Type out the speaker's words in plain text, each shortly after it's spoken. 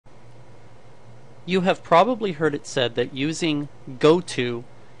You have probably heard it said that using GOTO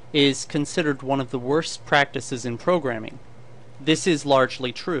is considered one of the worst practices in programming. This is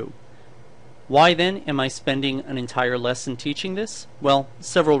largely true. Why then am I spending an entire lesson teaching this? Well,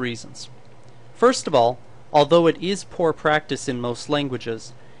 several reasons. First of all, although it is poor practice in most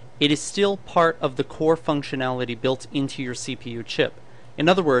languages, it is still part of the core functionality built into your CPU chip. In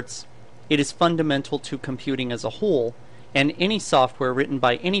other words, it is fundamental to computing as a whole, and any software written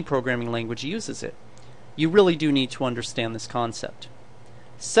by any programming language uses it. You really do need to understand this concept.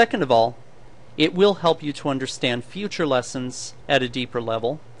 Second of all, it will help you to understand future lessons at a deeper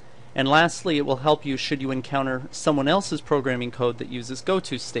level. And lastly, it will help you should you encounter someone else's programming code that uses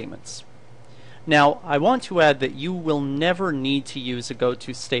GOTO statements. Now, I want to add that you will never need to use a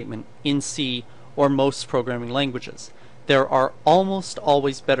GOTO statement in C or most programming languages. There are almost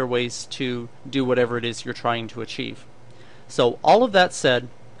always better ways to do whatever it is you're trying to achieve. So, all of that said,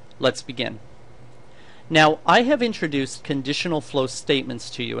 let's begin. Now, I have introduced conditional flow statements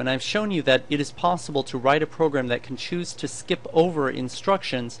to you, and I've shown you that it is possible to write a program that can choose to skip over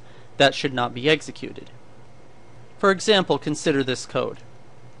instructions that should not be executed. For example, consider this code.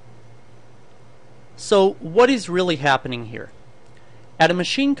 So, what is really happening here? At a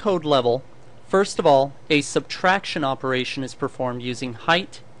machine code level, first of all, a subtraction operation is performed using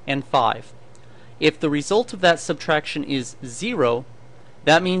height and 5. If the result of that subtraction is 0,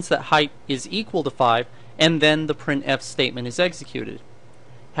 that means that height is equal to 5, and then the printf statement is executed.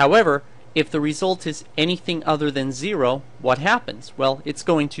 However, if the result is anything other than 0, what happens? Well, it's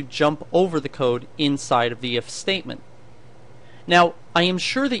going to jump over the code inside of the if statement. Now, I am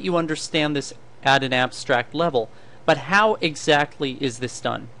sure that you understand this at an abstract level, but how exactly is this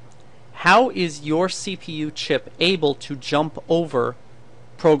done? How is your CPU chip able to jump over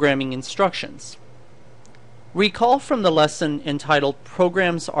programming instructions? Recall from the lesson entitled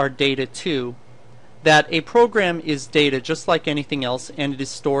Programs Are Data 2 that a program is data just like anything else, and it is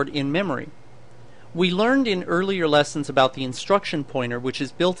stored in memory. We learned in earlier lessons about the instruction pointer, which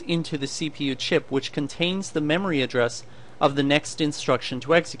is built into the CPU chip, which contains the memory address of the next instruction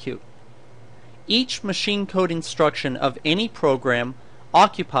to execute. Each machine code instruction of any program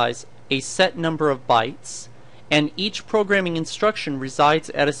occupies a set number of bytes, and each programming instruction resides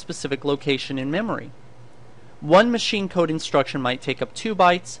at a specific location in memory. One machine code instruction might take up 2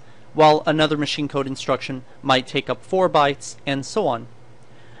 bytes, while another machine code instruction might take up 4 bytes, and so on.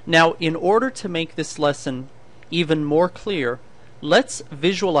 Now, in order to make this lesson even more clear, let's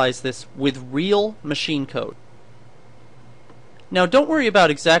visualize this with real machine code. Now, don't worry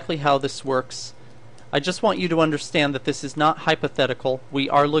about exactly how this works. I just want you to understand that this is not hypothetical. We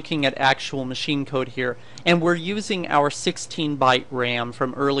are looking at actual machine code here, and we're using our 16-byte RAM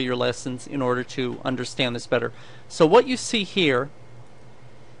from earlier lessons in order to understand this better. So what you see here,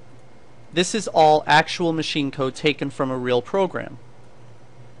 this is all actual machine code taken from a real program.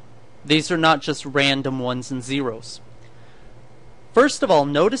 These are not just random ones and zeros. First of all,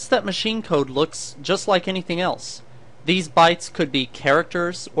 notice that machine code looks just like anything else. These bytes could be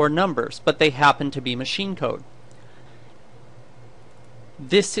characters or numbers, but they happen to be machine code.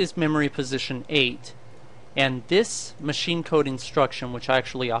 This is memory position 8, and this machine code instruction, which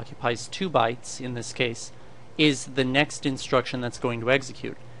actually occupies 2 bytes in this case, is the next instruction that's going to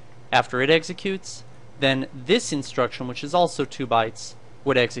execute. After it executes, then this instruction, which is also 2 bytes,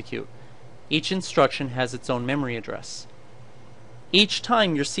 would execute. Each instruction has its own memory address. Each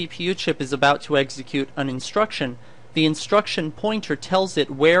time your CPU chip is about to execute an instruction, the instruction pointer tells it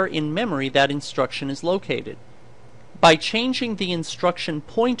where in memory that instruction is located. By changing the instruction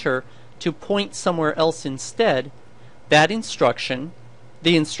pointer to point somewhere else instead, that instruction,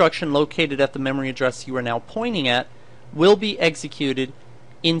 the instruction located at the memory address you are now pointing at, will be executed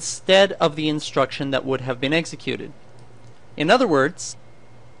instead of the instruction that would have been executed. In other words,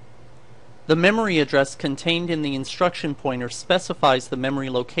 the memory address contained in the instruction pointer specifies the memory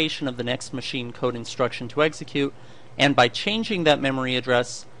location of the next machine code instruction to execute, and by changing that memory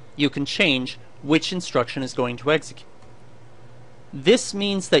address, you can change which instruction is going to execute. This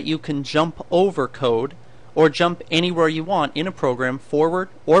means that you can jump over code or jump anywhere you want in a program, forward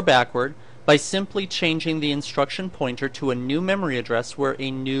or backward, by simply changing the instruction pointer to a new memory address where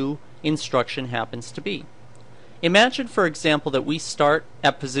a new instruction happens to be. Imagine, for example, that we start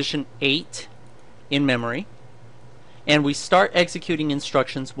at position 8 in memory, and we start executing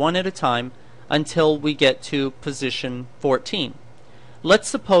instructions one at a time until we get to position 14. Let's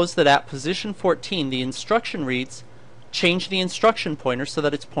suppose that at position 14 the instruction reads, change the instruction pointer so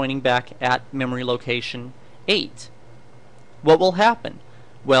that it's pointing back at memory location 8. What will happen?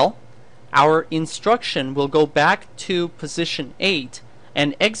 Well, our instruction will go back to position 8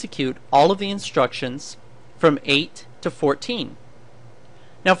 and execute all of the instructions from 8 to 14.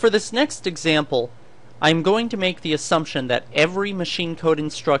 Now for this next example, I'm going to make the assumption that every machine code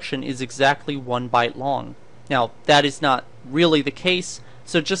instruction is exactly 1 byte long. Now that is not really the case,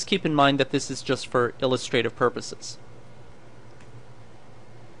 so just keep in mind that this is just for illustrative purposes.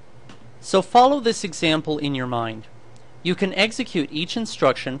 So follow this example in your mind. You can execute each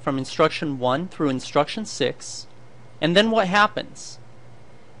instruction from instruction 1 through instruction 6, and then what happens?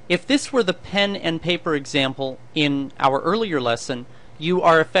 If this were the pen and paper example in our earlier lesson, you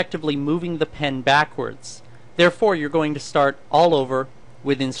are effectively moving the pen backwards. Therefore, you're going to start all over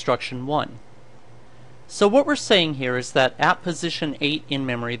with instruction 1. So what we're saying here is that at position 8 in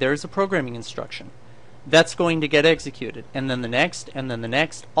memory, there is a programming instruction. That's going to get executed, and then the next, and then the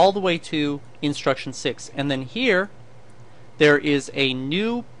next, all the way to instruction 6. And then here, there is a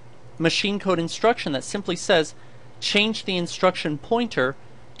new machine code instruction that simply says, change the instruction pointer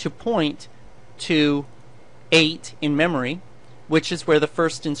to point to 8 in memory, which is where the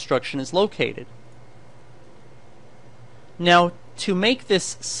first instruction is located. Now, to make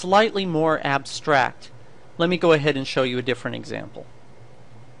this slightly more abstract, let me go ahead and show you a different example.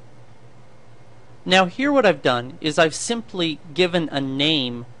 Now here what I've done is I've simply given a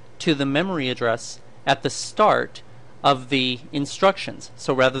name to the memory address at the start of the instructions.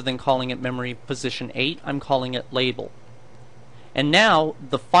 So rather than calling it memory position 8, I'm calling it label. And now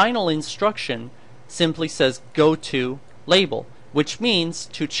the final instruction simply says go to label, which means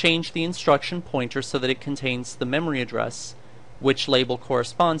to change the instruction pointer so that it contains the memory address which label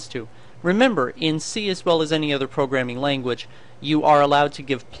corresponds to. Remember, in C as well as any other programming language, you are allowed to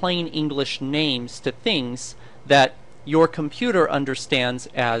give plain English names to things that your computer understands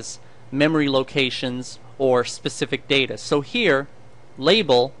as memory locations or specific data. So here,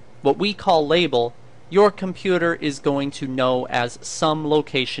 label, what we call label, your computer is going to know as some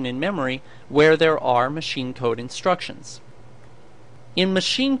location in memory where there are machine code instructions. In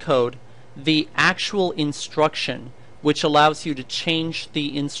machine code, the actual instruction which allows you to change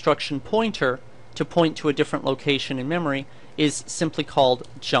the instruction pointer to point to a different location in memory is simply called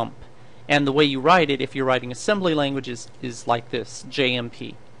jump. And the way you write it, if you're writing assembly languages, is like this,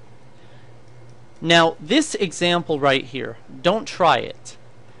 JMP. Now, this example right here, don't try it.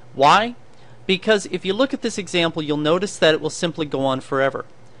 Why? Because if you look at this example, you'll notice that it will simply go on forever.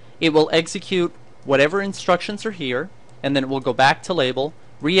 It will execute whatever instructions are here, and then it will go back to label,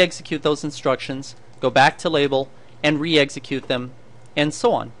 re-execute those instructions, go back to label, and re-execute them, and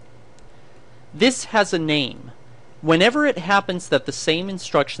so on. This has a name. Whenever it happens that the same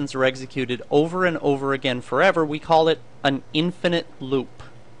instructions are executed over and over again forever, we call it an infinite loop.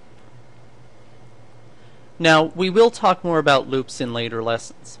 Now, we will talk more about loops in later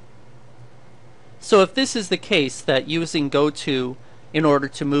lessons. So if this is the case, that using GOTO in order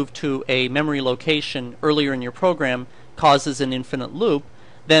to move to a memory location earlier in your program causes an infinite loop,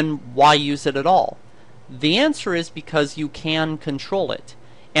 then why use it at all? The answer is because you can control it,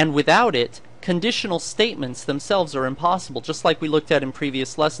 and without it, conditional statements themselves are impossible. Just like we looked at in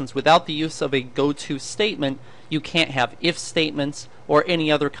previous lessons, without the use of a GOTO statement, you can't have if statements or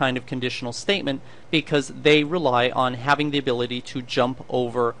any other kind of conditional statement, because they rely on having the ability to jump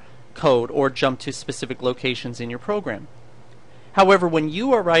over code or jump to specific locations in your program. However, when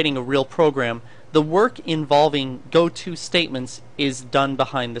you are writing a real program, the work involving GOTO statements is done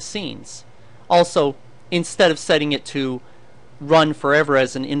behind the scenes. Also, instead of setting it to run forever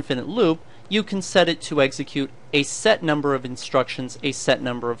as an infinite loop, you can set it to execute a set number of instructions a set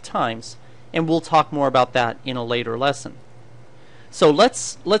number of times, and we'll talk more about that in a later lesson. So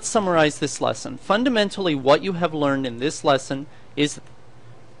let's summarize this lesson. Fundamentally, what you have learned in this lesson is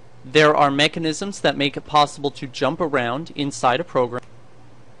there are mechanisms that make it possible to jump around inside a program.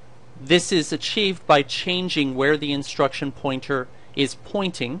 This is achieved by changing where the instruction pointer is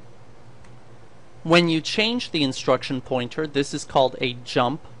pointing. When you change the instruction pointer, this is called a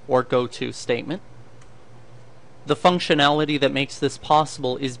jump or GOTO statement. The functionality that makes this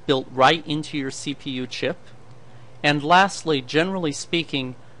possible is built right into your CPU chip. And lastly, generally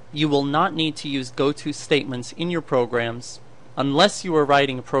speaking, you will not need to use GOTO statements in your programs unless you are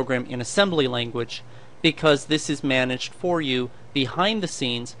writing a program in assembly language, because this is managed for you behind the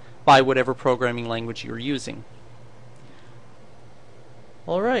scenes by whatever programming language you're using.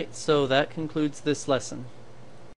 Alright, so that concludes this lesson.